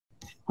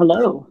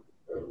Hello.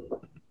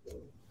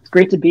 It's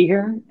great to be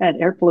here at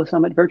Airflow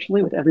Summit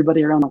virtually with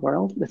everybody around the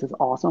world. This is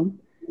awesome.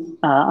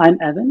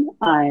 I'm Evan.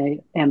 I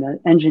am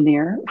an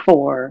engineer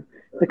for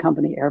the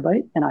company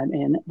Airbyte, and I'm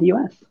in the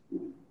US.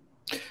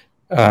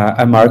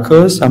 I'm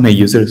Marcos. I'm a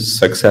user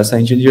success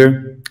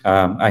engineer.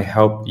 I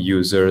help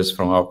users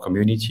from our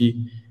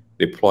community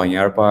deploying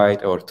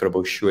Airbyte or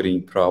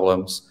troubleshooting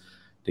problems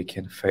they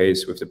can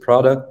face with the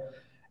product.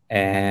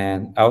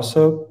 And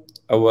also,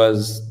 I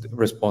was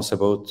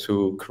responsible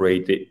to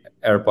create the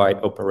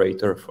Airbyte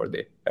operator for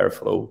the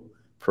Airflow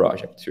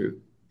project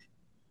too.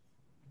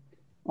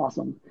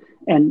 Awesome.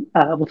 And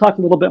we'll talk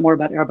a little bit more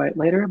about Airbyte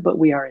later, but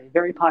we are a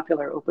very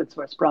popular open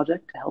source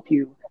project to help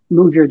you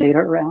move your data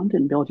around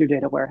and build your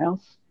data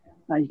warehouse.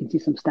 You can see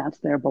some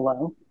stats there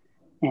below.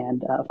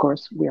 And of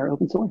course, we are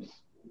open source.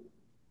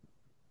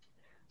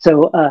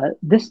 So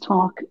this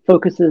talk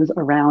focuses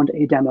around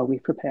a demo we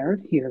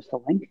prepared. Here's the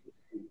link.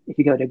 If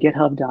you go to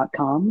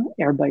github.com,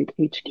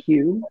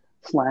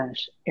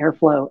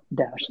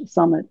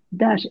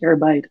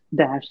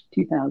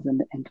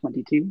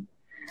 airbyte-hq/airflow-summit-airbyte-2022.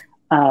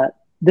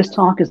 This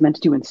talk is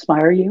meant to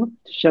inspire you,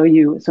 to show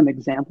you some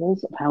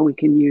examples of how we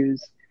can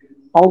use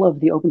all of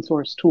the open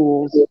source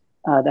tools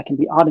that can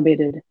be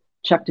automated,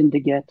 checked into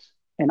Git,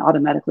 and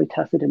automatically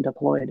tested and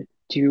deployed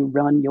to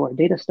run your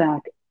data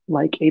stack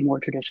like a more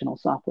traditional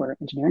software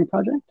engineering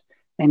project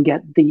and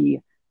get the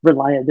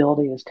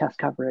reliability as test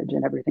coverage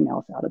and everything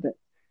else out of it.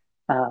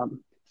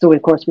 So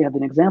of course, we have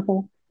an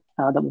example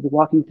that we'll be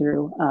walking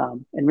through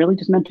and really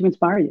just meant to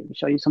inspire you, to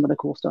show you some of the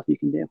cool stuff you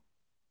can do.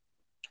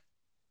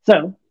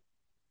 So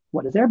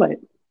what is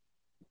Airbyte?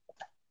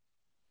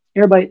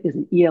 Airbyte is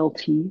an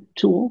ELT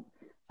tool.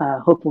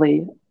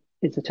 Hopefully,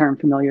 it's a term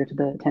familiar to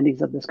the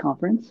attendees of this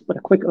conference, but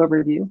a quick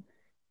overview.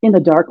 In the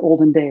dark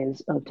olden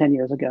days of 10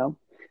 years ago,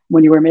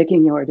 when you were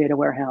making your data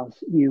warehouse,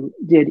 you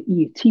did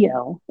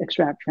ETL,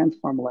 extract,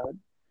 transform, load,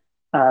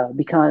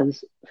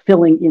 because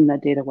filling in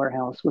that data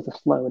warehouse was a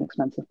slow and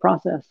expensive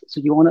process.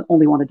 So you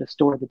only wanted to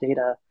store the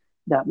data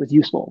that was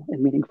useful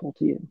and meaningful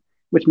to you,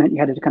 which meant you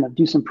had to kind of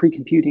do some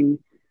pre-computing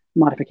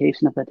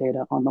modification of that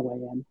data on the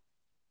way in.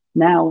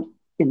 Now,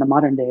 in the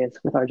modern days,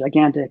 with our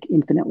gigantic,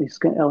 infinitely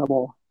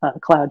scalable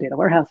cloud data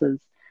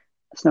warehouses,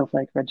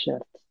 Snowflake,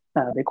 Redshift,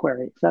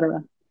 BigQuery, et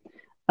cetera,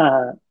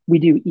 we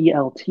do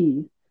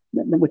ELT,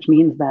 which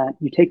means that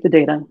you take the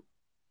data,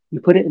 you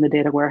put it in the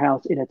data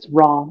warehouse in its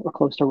raw or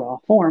close to raw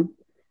form,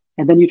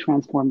 and then you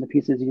transform the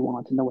pieces you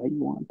want in the way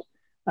you want.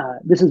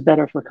 This is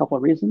better for a couple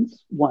of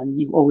reasons. One,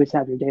 you always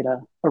have your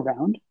data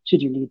around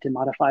should you need to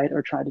modify it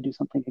or try to do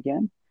something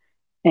again.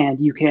 And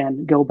you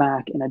can go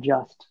back and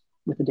adjust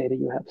with the data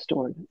you have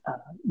stored,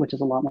 which is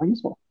a lot more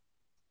useful.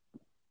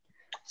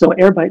 So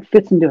Airbyte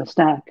fits into a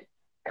stack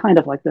kind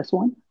of like this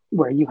one,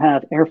 where you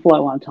have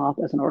Airflow on top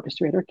as an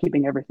orchestrator,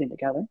 keeping everything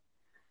together.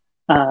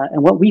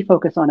 And what we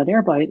focus on at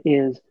Airbyte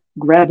is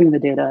grabbing the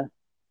data,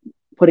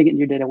 putting it in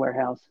your data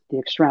warehouse, the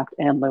extract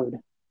and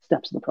load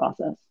steps of the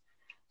process.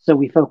 So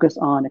we focus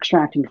on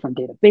extracting from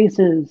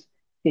databases,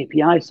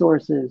 API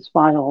sources,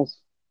 files,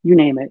 you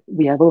name it.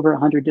 We have over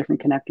 100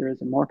 different connectors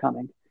and more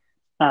coming.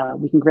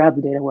 We can grab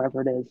the data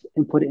wherever it is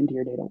and put it into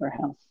your data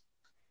warehouse.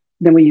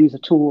 Then we use a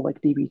tool like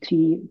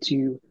dbt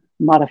to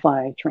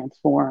modify,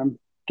 transform,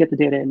 get the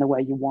data in the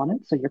way you want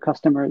it so your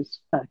customers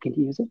can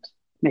use it,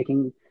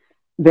 making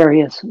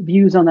various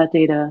views on that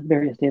data,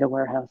 various data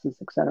warehouses,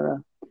 et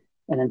cetera.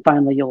 And then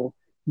finally, you'll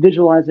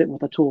visualize it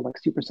with a tool like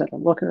Superset or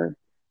Looker.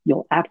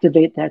 You'll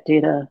activate that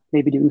data,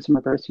 maybe doing some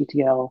reverse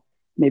ETL,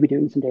 maybe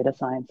doing some data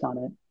science on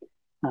it,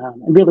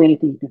 and really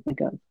anything you can think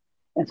of.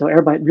 And so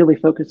Airbyte really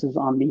focuses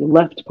on the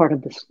left part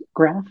of this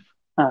graph,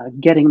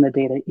 getting the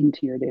data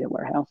into your data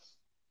warehouse.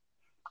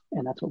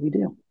 And that's what we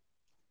do.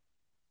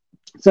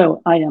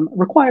 So I am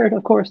required,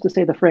 of course, to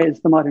say the phrase,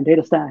 the modern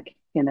data stack,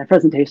 in every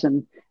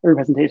presentation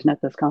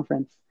at this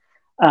conference.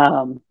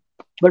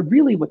 But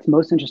really what's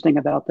most interesting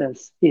about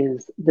this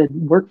is the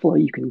workflow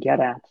you can get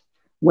at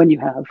when you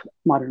have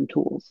modern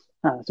tools.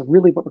 So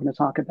really what we're going to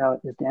talk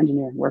about is the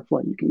engineering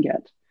workflow you can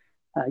get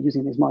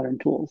using these modern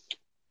tools.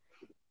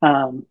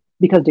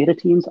 Because data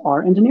teams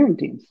are engineering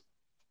teams.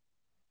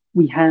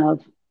 We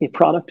have a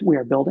product we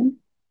are building.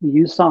 We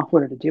use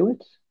software to do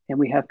it, and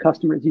we have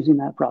customers using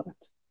that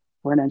product.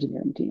 We're an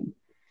engineering team.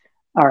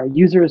 Our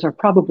users are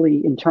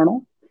probably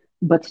internal,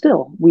 but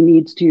still, we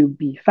need to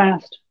be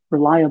fast,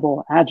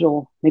 reliable,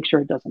 agile, make sure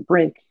it doesn't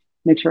break,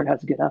 make sure it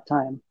has a good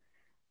uptime.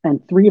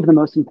 And three of the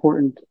most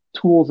important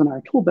tools in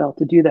our tool belt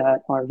to do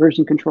that are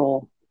version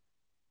control,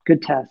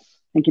 good tests,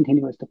 and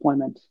continuous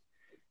deployment.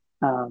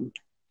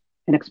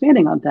 And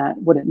expanding on that,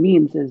 what it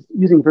means is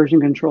using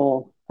version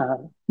control,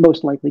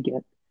 most likely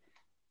Git.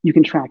 You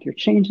can track your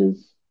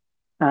changes.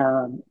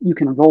 You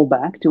can roll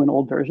back to an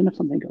old version if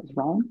something goes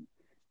wrong.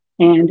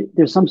 And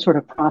there's some sort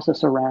of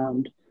process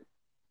around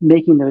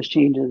making those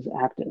changes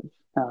active,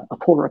 a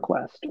pull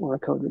request or a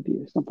code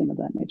review, something of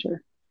that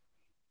nature.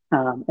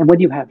 And when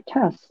you have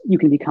tests, you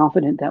can be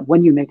confident that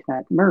when you make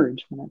that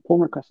merge, when that pull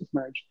request is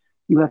merged,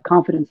 you have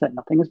confidence that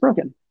nothing is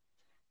broken.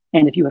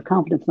 And if you have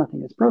confidence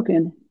nothing is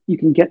broken, you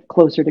can get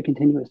closer to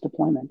continuous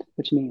deployment,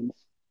 which means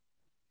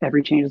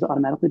every change is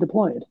automatically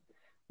deployed,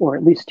 or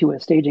at least to a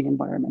staging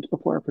environment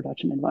before a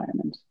production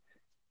environment.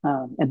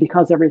 And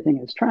because everything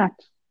is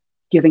tracked,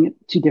 giving it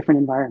to different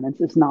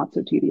environments is not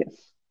so tedious.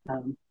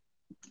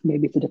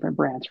 Maybe it's a different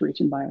branch for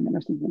each environment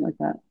or something like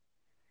that.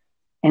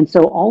 And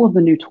so all of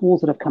the new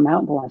tools that have come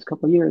out in the last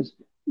couple of years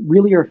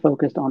really are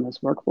focused on this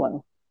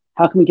workflow.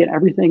 How can we get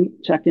everything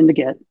checked into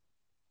Git?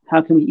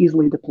 How can we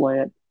easily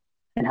deploy it?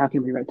 And how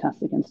can we write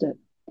tests against it?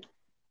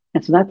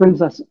 And so that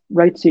brings us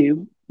right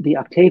to the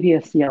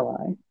Octavia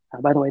CLI.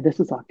 By the way, this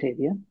is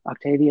Octavia.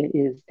 Octavia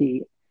is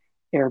the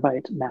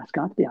Airbyte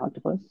mascot, the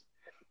octopus.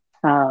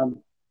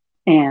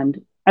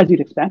 And as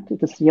you'd expect,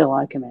 it's a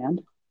CLI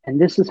command.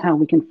 And this is how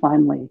we can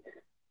finally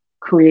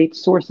create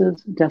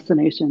sources,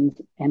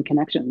 destinations, and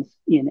connections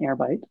in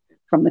Airbyte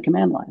from the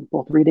command line,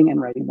 both reading and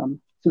writing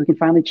them. So we can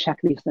finally check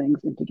these things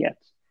into Git.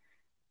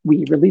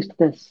 We released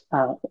this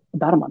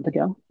about a month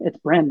ago. It's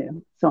brand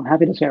new, so I'm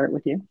happy to share it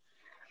with you.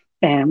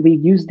 And we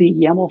use the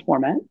YAML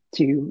format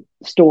to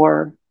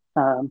store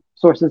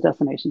sources,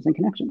 destinations, and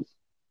connections.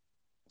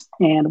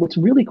 And what's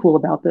really cool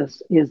about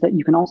this is that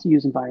you can also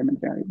use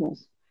environment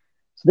variables.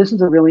 So this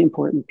is a really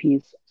important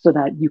piece so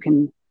that you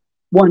can,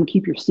 one,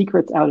 keep your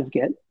secrets out of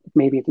Git.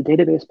 Maybe it's a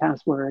database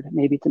password,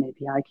 maybe it's an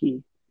API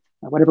key,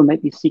 whatever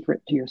might be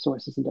secret to your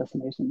sources and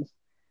destinations.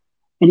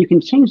 And you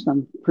can change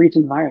them for each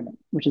environment,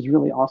 which is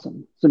really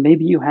awesome. So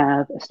maybe you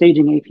have a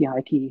staging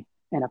API key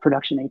and a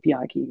production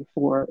API key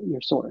for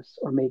your source,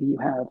 or maybe you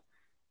have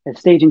a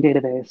staging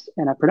database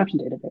and a production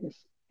database,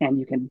 and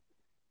you can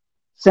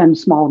send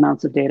small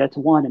amounts of data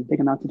to one and big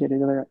amounts of data to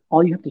the other.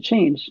 All you have to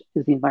change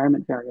is the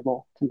environment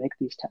variable to make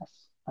these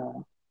tests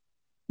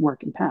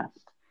work and pass.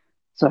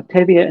 So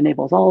Octavia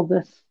enables all of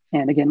this,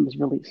 and again, was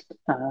released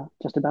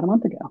just about a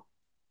month ago.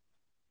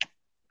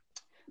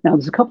 Now,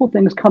 there's a couple of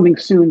things coming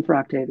soon for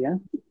Octavia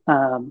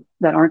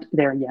that aren't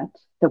there yet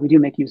that we do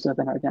make use of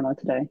in our demo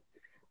today.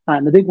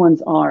 And the big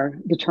ones are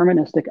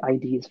deterministic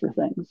IDs for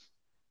things.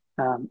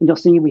 And you'll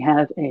see we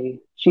have a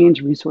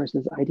change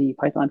resources ID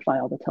Python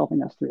file that's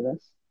helping us through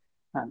this.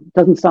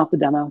 Doesn't stop the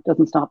demo,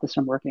 doesn't stop this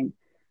from working,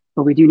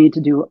 but we do need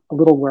to do a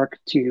little work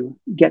to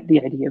get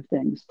the ID of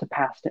things to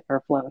pass to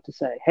Airflow to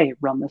say, hey,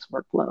 run this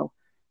workflow,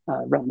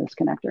 run this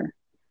connector.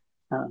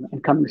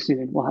 And coming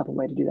soon, we'll have a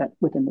way to do that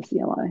within the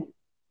CLI.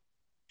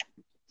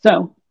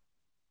 So,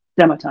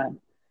 demo time.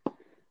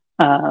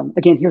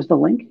 Again, here's the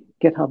link,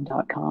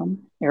 github.com,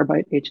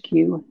 Airbyte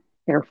HQ,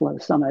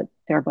 Airflow Summit,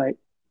 Airbyte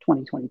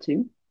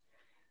 2022.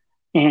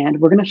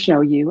 And we're going to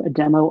show you a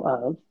demo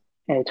of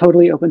a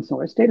totally open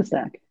source data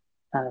stack.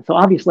 So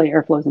obviously,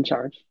 Airflow is in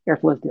charge.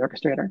 Airflow is the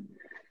orchestrator.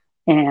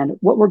 And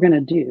what we're going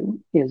to do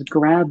is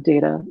grab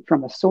data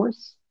from a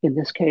source. In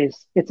this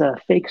case, it's a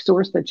fake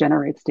source that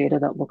generates data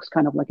that looks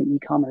kind of like an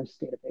e-commerce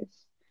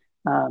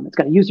database. It's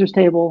got a users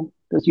table.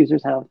 Those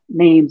users have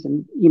names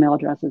and email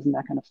addresses and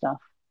that kind of stuff.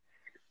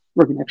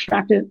 We're going to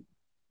extract it.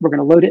 We're going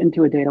to load it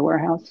into a data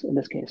warehouse, in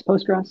this case,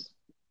 Postgres.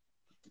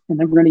 And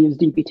then we're going to use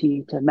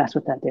dbt to mess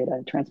with that data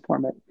and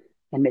transform it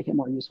and make it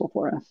more useful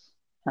for us,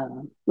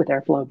 with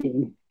Airflow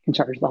being in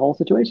charge of the whole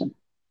situation.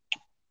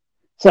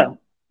 So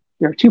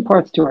there are two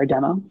parts to our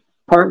demo.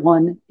 Part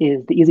one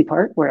is the easy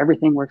part where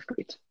everything works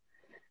great.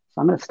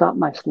 So I'm going to stop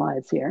my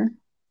slides here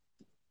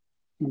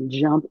and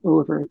jump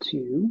over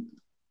to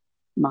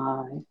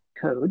my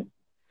code.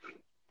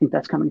 I think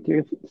that's coming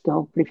through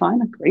still pretty fine.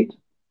 Great.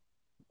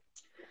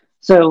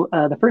 So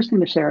the first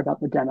thing to share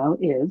about the demo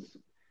is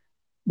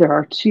there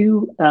are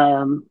two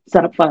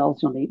setup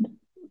files you'll need.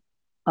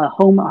 A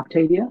home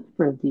Octavia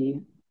for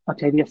the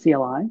Octavia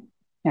CLI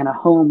and a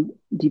home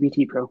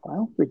dbt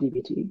profile for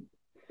dbt.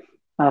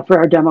 For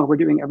our demo, we're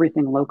doing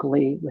everything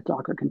locally with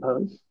Docker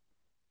Compose.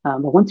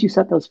 But once you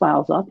set those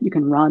files up, you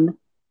can run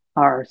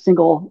our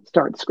single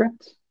start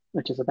script,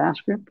 which is a bash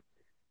script,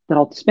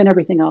 that'll spin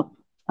everything up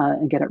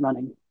and get it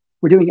running.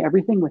 We're doing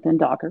everything within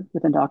Docker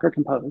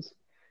Compose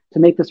to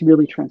make this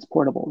really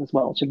transportable as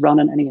well. It should run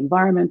in any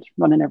environment,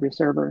 run in every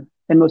server,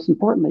 and most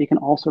importantly, you can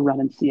also run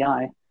in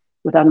CI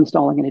without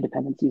installing any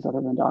dependencies other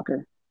than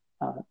Docker,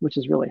 which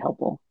is really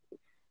helpful.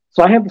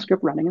 So I have the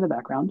script running in the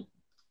background,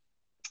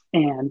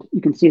 and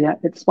you can see that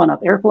it spun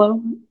up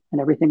Airflow,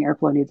 and everything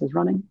Airflow needs is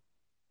running.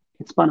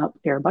 It spun up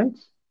Airbyte,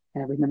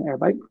 and everything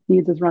Airbyte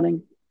needs is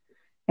running.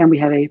 And we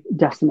have a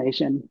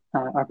destination,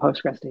 our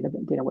Postgres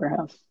data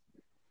warehouse.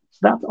 So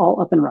that's all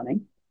up and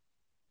running.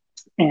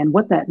 And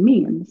what that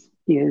means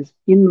is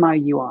in my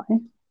UI,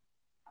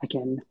 I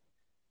can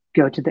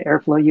go to the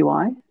Airflow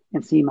UI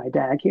and see my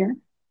DAG here.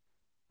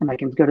 And I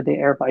can go to the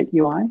Airbyte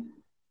UI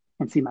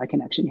and see my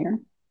connection here.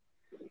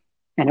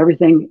 And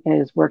everything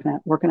is working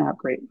out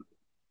great.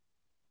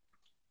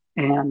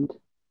 And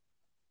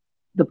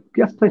the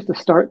best place to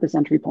start this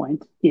entry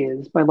point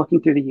is by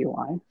looking through the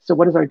UI. So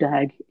what does our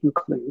DAG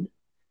include?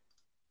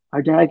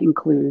 Our DAG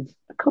includes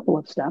a couple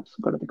of steps.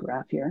 We'll go to the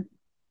graph here.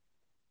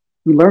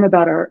 We learn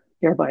about our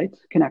Airbyte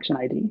connection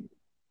ID.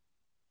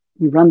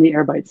 We run the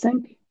Airbyte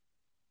sync.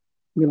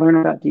 We learn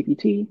about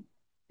dbt,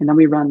 and then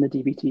we run the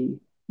dbt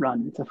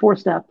run. It's a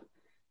 4-step,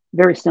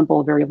 very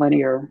simple, very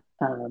linear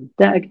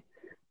DAG,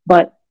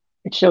 but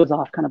it shows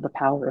off kind of the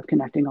power of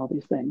connecting all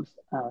these things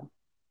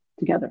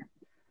together.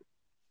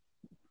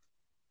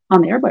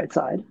 On the Airbyte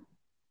side,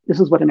 this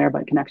is what an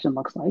Airbyte connection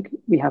looks like.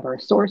 We have our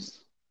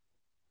source,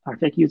 our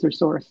fake user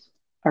source,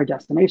 our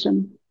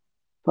destination,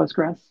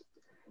 Postgres.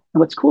 And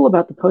what's cool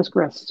about the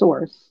Postgres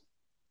source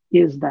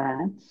is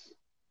that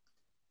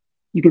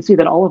you can see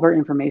that all of our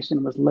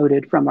information was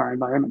loaded from our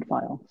environment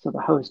file. So the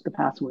host, the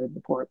password,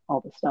 the port,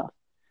 all this stuff.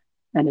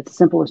 And it's as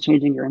simple as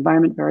changing your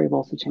environment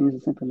variables to change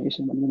this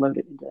information when you load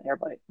it into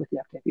Airbyte with the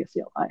Octavia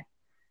CLI.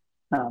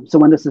 So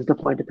when this is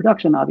deployed to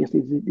production,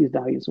 obviously these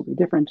values will be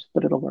different,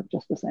 but it'll work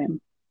just the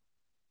same.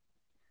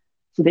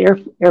 So the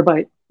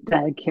Airbyte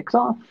DAG kicks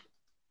off.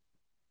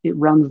 It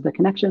runs the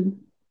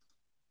connection.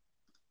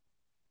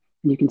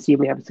 And you can see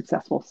we have a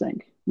successful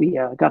sync. We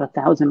got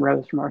 1,000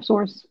 rows from our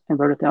source and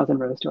wrote 1,000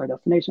 rows to our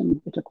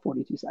destination. It took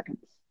 42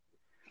 seconds.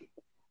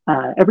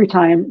 Every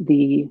time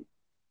the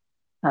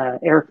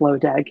Airflow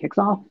DAG kicks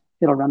off,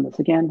 it'll run this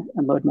again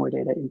and load more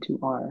data into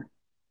our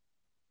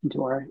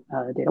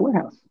data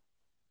warehouse.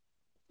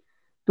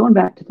 Going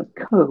back to the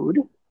code,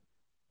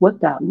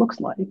 what that looks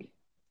like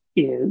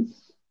is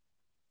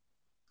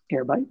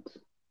Airbyte,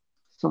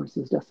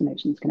 sources,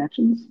 destinations,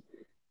 connections.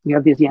 We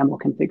have these YAML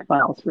config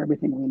files for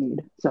everything we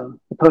need. So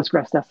the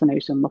Postgres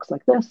destination looks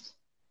like this,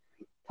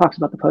 talks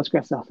about the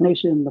Postgres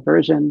destination, the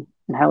version,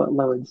 and how it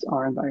loads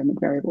our environment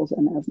variables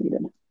and as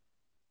needed.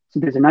 So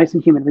these are nice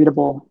and human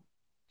readable,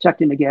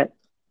 checked into Git,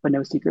 but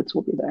no secrets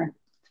will be there.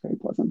 It's very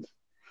pleasant.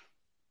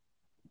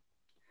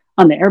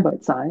 On the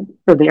Airbyte side,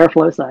 or the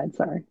Airflow side,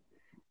 sorry,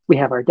 we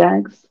have our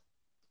DAGs.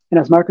 And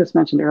as Marcos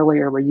mentioned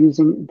earlier, we're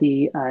using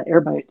the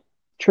Airbyte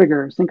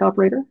trigger sync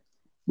operator,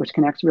 which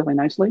connects really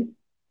nicely.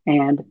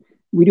 And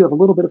we do have a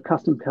little bit of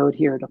custom code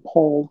here to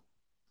poll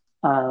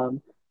our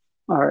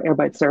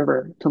Airbyte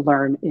server to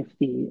learn if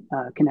the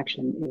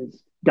connection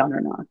is done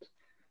or not.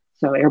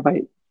 So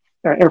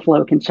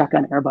Airflow can check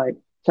on Airbyte,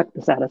 check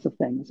the status of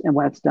things, and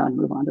when it's done,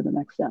 move on to the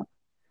next step.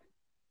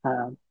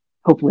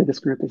 Hopefully this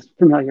group is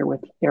familiar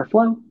with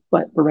Airflow,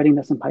 but we're writing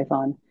this in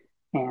Python,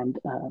 and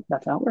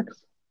that's how it works.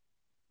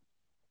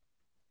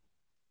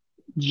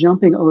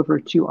 Jumping over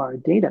to our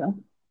data,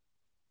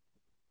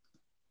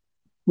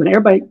 when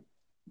Airbyte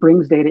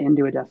brings data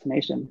into a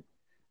destination,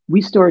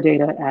 we store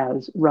data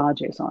as raw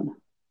JSON.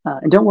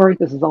 And don't worry,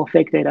 this is all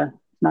fake data.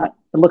 It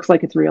looks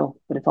like it's real,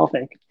 but it's all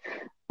fake.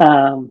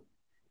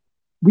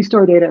 We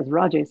store data as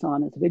raw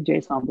JSON. It's a big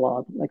JSON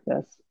blob like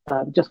this,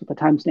 just with the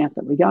timestamp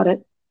that we got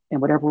it and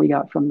whatever we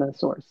got from the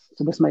source.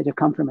 So this might have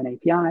come from an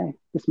API.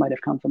 This might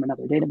have come from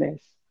another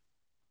database.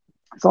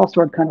 It's all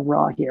stored kind of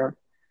raw here.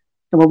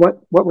 And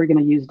what we're going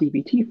to use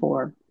dbt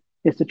for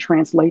is to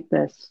translate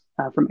this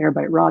from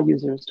Airbyte raw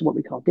users to what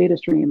we call data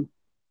stream.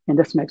 And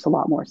this makes a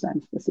lot more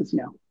sense. This is,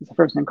 it's a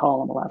first name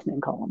column, a last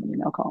name column, an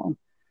email column.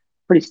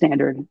 Pretty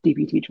standard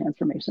dbt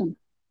transformation.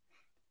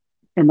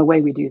 And the way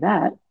we do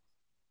that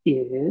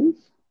is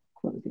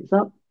close these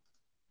up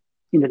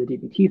into the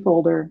dbt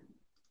folder,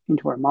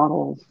 into our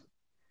models.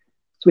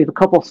 So we have a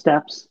couple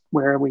steps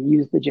where we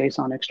use the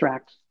JSON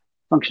extract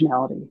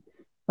functionality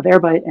of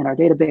Airbyte and our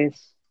database,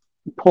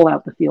 we pull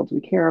out the fields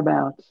we care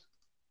about,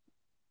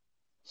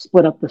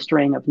 split up the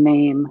string of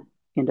name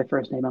into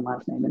first name and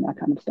last name and that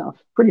kind of stuff.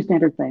 Pretty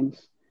standard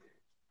things.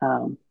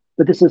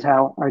 But this is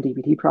how our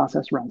dbt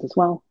process runs as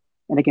well.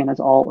 And again, it's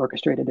all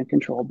orchestrated and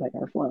controlled by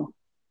Airflow.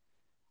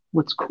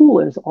 What's cool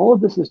is all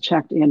of this is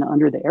checked in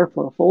under the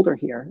Airflow folder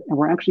here, and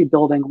we're actually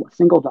building a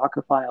single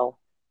Docker file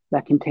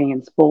that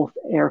contains both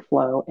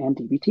Airflow and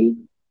dbt,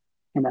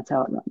 and that's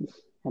how it runs.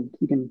 And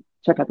you can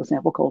check out the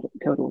sample code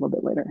a little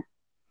bit later.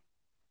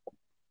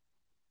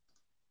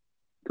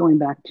 Going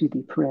back to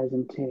the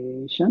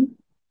presentation.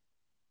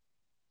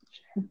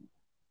 Share.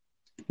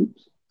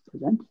 Oops,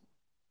 present.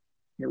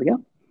 Here we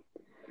go.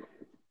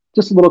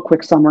 Just a little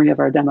quick summary of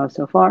our demo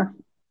so far.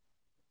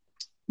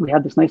 We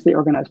have this nicely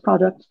organized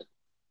project.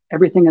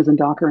 Everything is in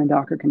Docker and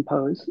Docker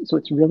Compose, so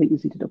it's really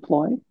easy to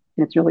deploy, and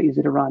it's really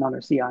easy to run on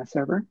our CI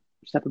server.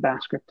 Just have a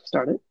bash script to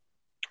start it.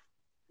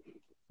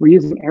 We're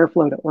using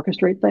Airflow to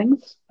orchestrate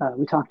things.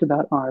 We talked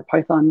about our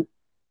Python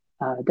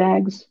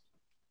DAGs.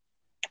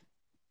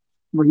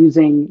 We're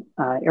using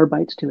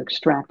Airbytes to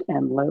extract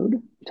and load.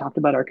 We talked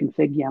about our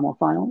config YAML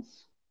files.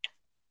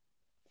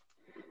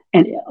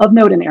 And of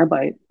note in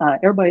Airbyte,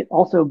 Airbyte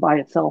also by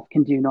itself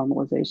can do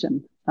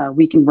normalization.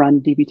 We can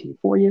run dbt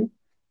for you,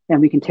 and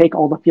we can take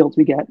all the fields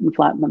we get and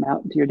flatten them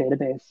out into your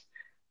database.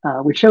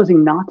 We're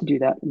choosing not to do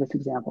that in this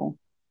example.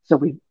 So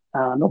we,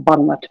 the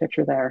bottom left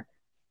picture there,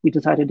 we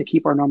decided to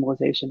keep our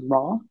normalization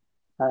raw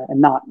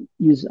and not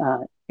use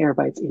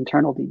Airbyte's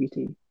internal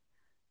dbt.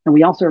 And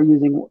we also are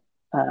using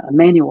a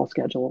manual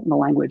schedule in the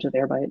language of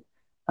Airbyte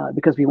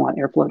because we want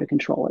Airflow to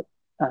control it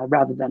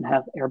rather than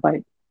have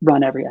Airbyte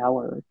run every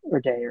hour or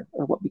day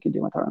or what we can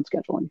do with our own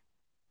scheduling.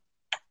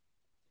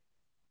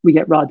 We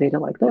get raw data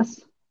like this.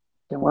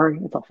 Don't worry,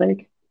 it's all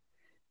fake.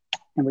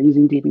 And we're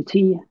using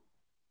dbt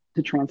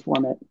to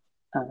transform it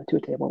to a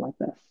table like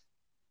this.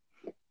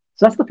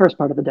 So that's the first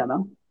part of the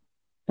demo.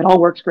 It all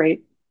works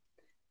great.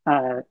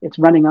 It's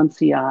running on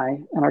CI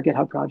and our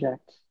GitHub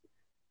project.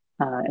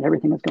 and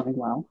everything is going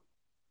well.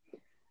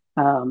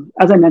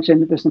 As I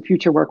mentioned, there's some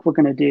future work we're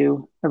going to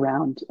do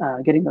around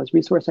getting those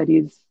resource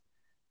IDs.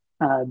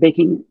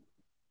 Baking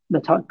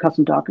the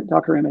custom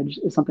Docker image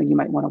is something you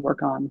might want to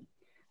work on.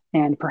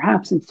 And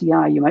perhaps in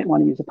CI, you might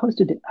want to use a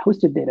hosted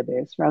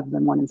database rather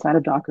than one inside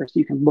of Docker so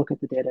you can look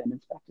at the data and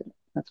inspect it.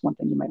 That's one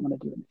thing you might want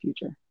to do in the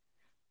future.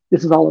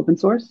 This is all open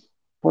source.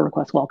 Pull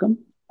requests welcome.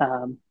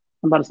 And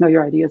let us know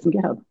your ideas in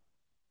GitHub.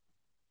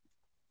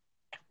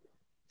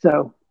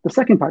 So the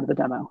second part of the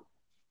demo,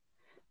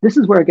 this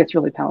is where it gets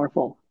really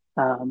powerful.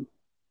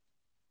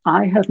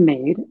 I have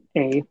made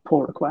a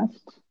pull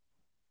request.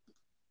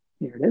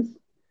 Here it is.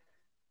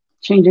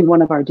 Changing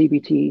one of our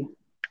DBT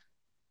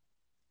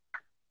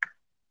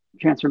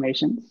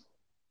transformations,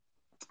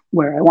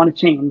 where I want to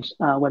change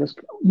what is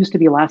used to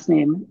be a last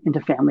name into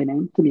family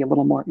name to be a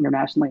little more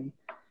internationally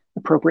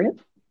appropriate.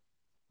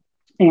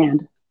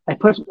 And I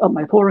push up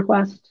my pull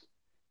request,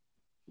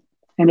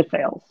 and it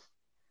fails.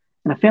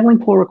 And a failing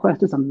pull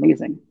request is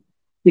amazing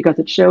because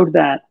it showed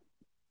that,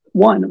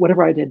 one,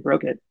 whatever I did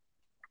broke it.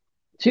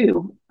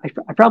 Two,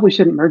 I probably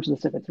shouldn't merge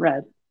this if it's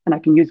red, and I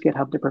can use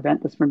GitHub to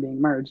prevent this from being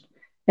merged.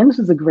 And this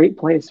is a great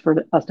place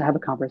for us to have a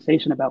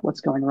conversation about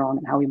what's going wrong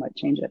and how we might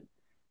change it.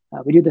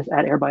 We do this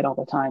at Airbyte all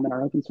the time in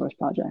our open source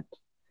project.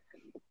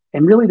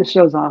 And really this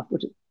shows off,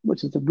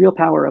 which is the real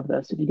power of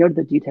this. If you go to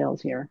the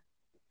details here,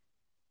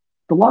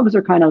 the logs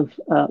are kind of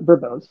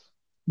verbose.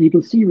 You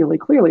can see really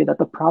clearly that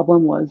the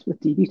problem was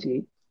with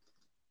DBT.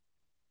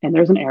 And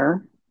there's an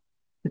error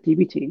with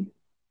DBT.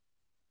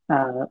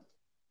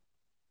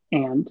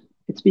 And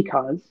it's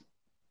because,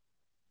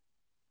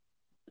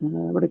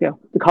 where'd it go?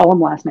 The column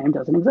last name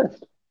doesn't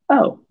exist.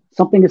 Oh,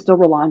 something is still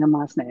relying on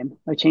last name.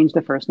 I changed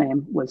the first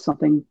name was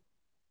something,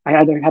 I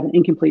either have an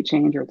incomplete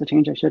change or it's a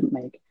change I shouldn't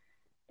make.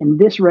 And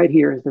this right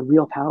here is the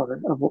real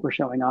power of what we're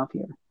showing off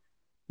here.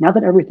 Now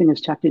that everything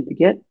is checked into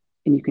Git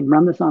and you can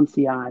run this on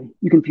CI,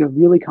 you can feel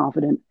really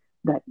confident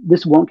that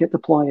this won't get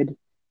deployed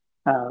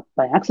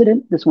by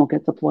accident. This won't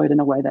get deployed in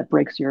a way that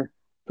breaks your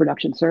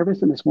production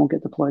service, and this won't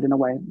get deployed in a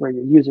way where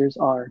your users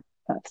are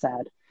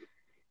sad.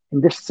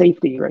 And this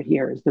safety right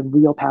here is the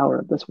real power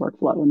of this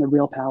workflow and the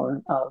real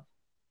power of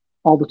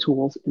all the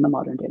tools in the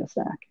modern data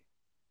stack.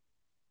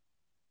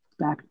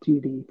 Back to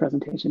the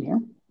presentation here.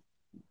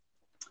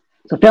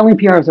 So failing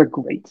PRs are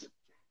great.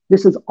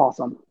 This is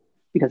awesome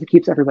because it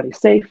keeps everybody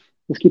safe.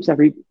 This keeps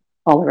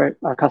all of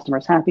our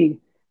customers happy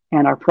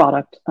and our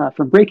product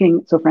from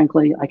breaking. So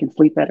frankly, I can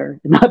sleep better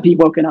and not be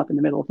woken up in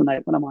the middle of the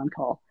night when I'm on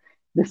call.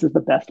 This is the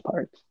best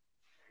part.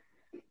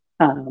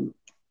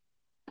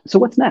 So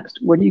what's next?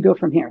 Where do you go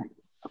from here?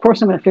 Of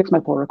course, I'm going to fix my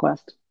pull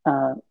request,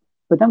 but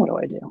then what do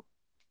I do?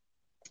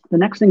 The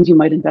next things you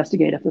might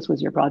investigate if this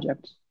was your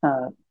project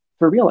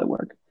for real at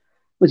work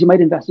was you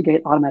might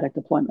investigate automatic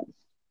deployments.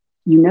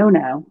 You know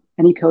now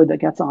any code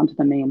that gets onto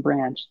the main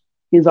branch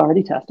is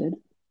already tested,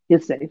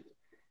 is safe.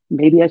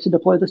 Maybe I should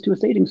deploy this to a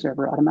staging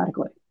server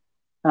automatically,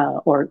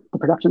 or the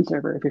production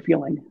server if you're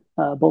feeling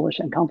bullish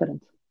and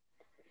confident.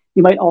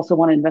 You might also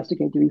want to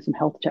investigate doing some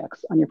health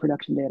checks on your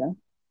production data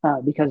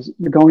because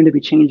you're going to be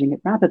changing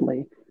it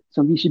rapidly.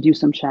 So you should do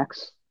some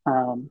checks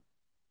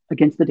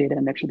against the data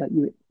and make sure that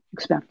the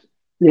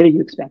data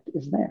you expect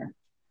is there.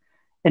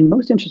 And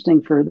most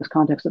interesting for this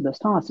context of this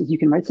toss is you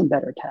can write some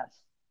better tests.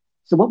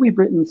 So what we've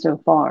written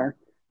so far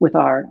with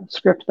our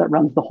script that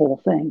runs the whole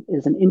thing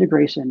is an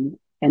integration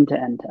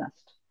end-to-end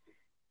test.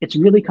 It's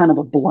really kind of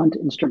a blunt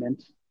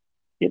instrument.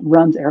 It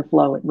runs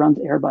Airflow, it runs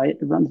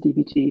Airbyte, it runs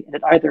DBT, and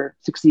it either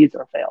succeeds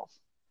or fails.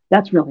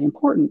 That's really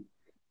important,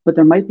 but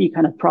there might be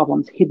kind of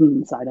problems hidden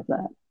inside of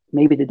that.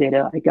 Maybe the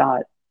data I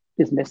got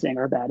is missing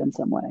or bad in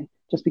some way.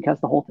 Just because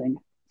the whole thing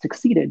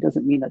succeeded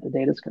doesn't mean that the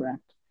data is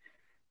correct.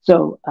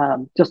 So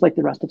just like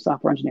the rest of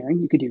software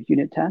engineering, you could do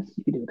unit tests,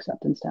 you could do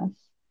acceptance tests.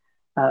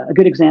 A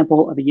good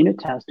example of a unit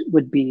test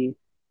would be,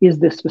 is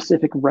this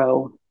specific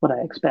row what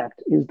I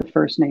expect? Is the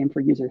first name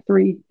for user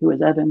 3, who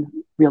is Evan,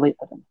 really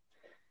Evan?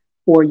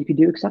 Or you could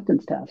do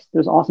acceptance tests.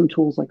 There's awesome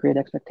tools like Great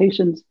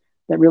Expectations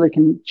that really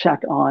can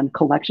check on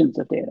collections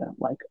of data,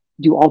 like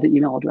do all the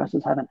email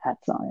addresses have an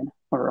 @ sign,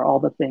 or all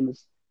the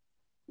things,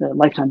 the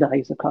lifetime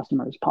values of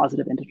customers,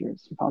 positive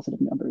integers,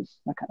 positive numbers,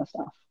 that kind of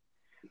stuff.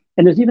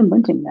 And there's even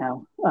linting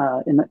now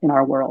in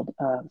our world.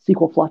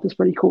 SQL Fluff is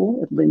pretty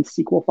cool. It lints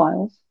SQL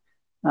files.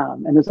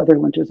 And there's other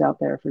linters out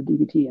there for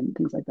DBT and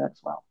things like that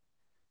as well.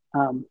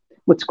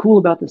 What's cool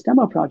about this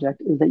demo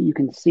project is that you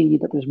can see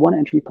that there's one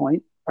entry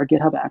point, our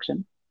GitHub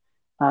action,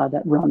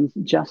 that runs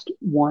just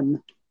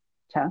one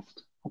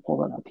test. I'll pull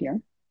that up here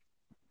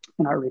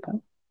in our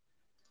repo.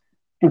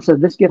 And so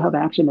this GitHub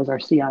action is our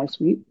CI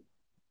suite,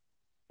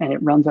 and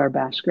it runs our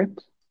bash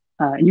script.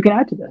 And you can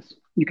add to this.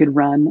 You could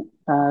run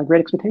a Great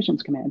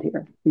Expectations command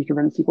here. You can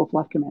run a SQL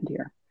Fluff command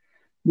here.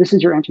 This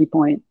is your entry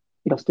point.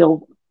 It'll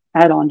still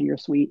add on to your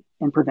suite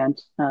and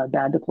prevent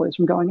bad deploys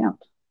from going out.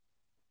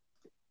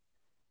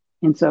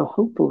 And so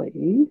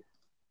hopefully,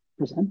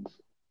 present,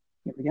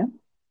 here we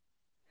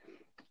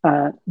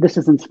go. This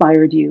has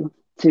inspired you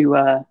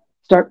to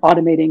start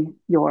automating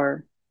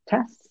your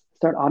tests,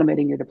 start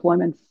automating your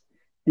deployments,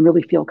 and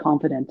really feel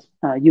confident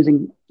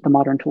using the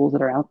modern tools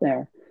that are out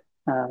there,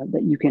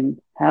 that you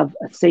can have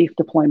a safe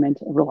deployment,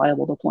 a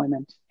reliable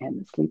deployment,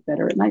 and sleep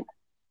better at night.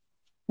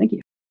 Thank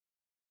you.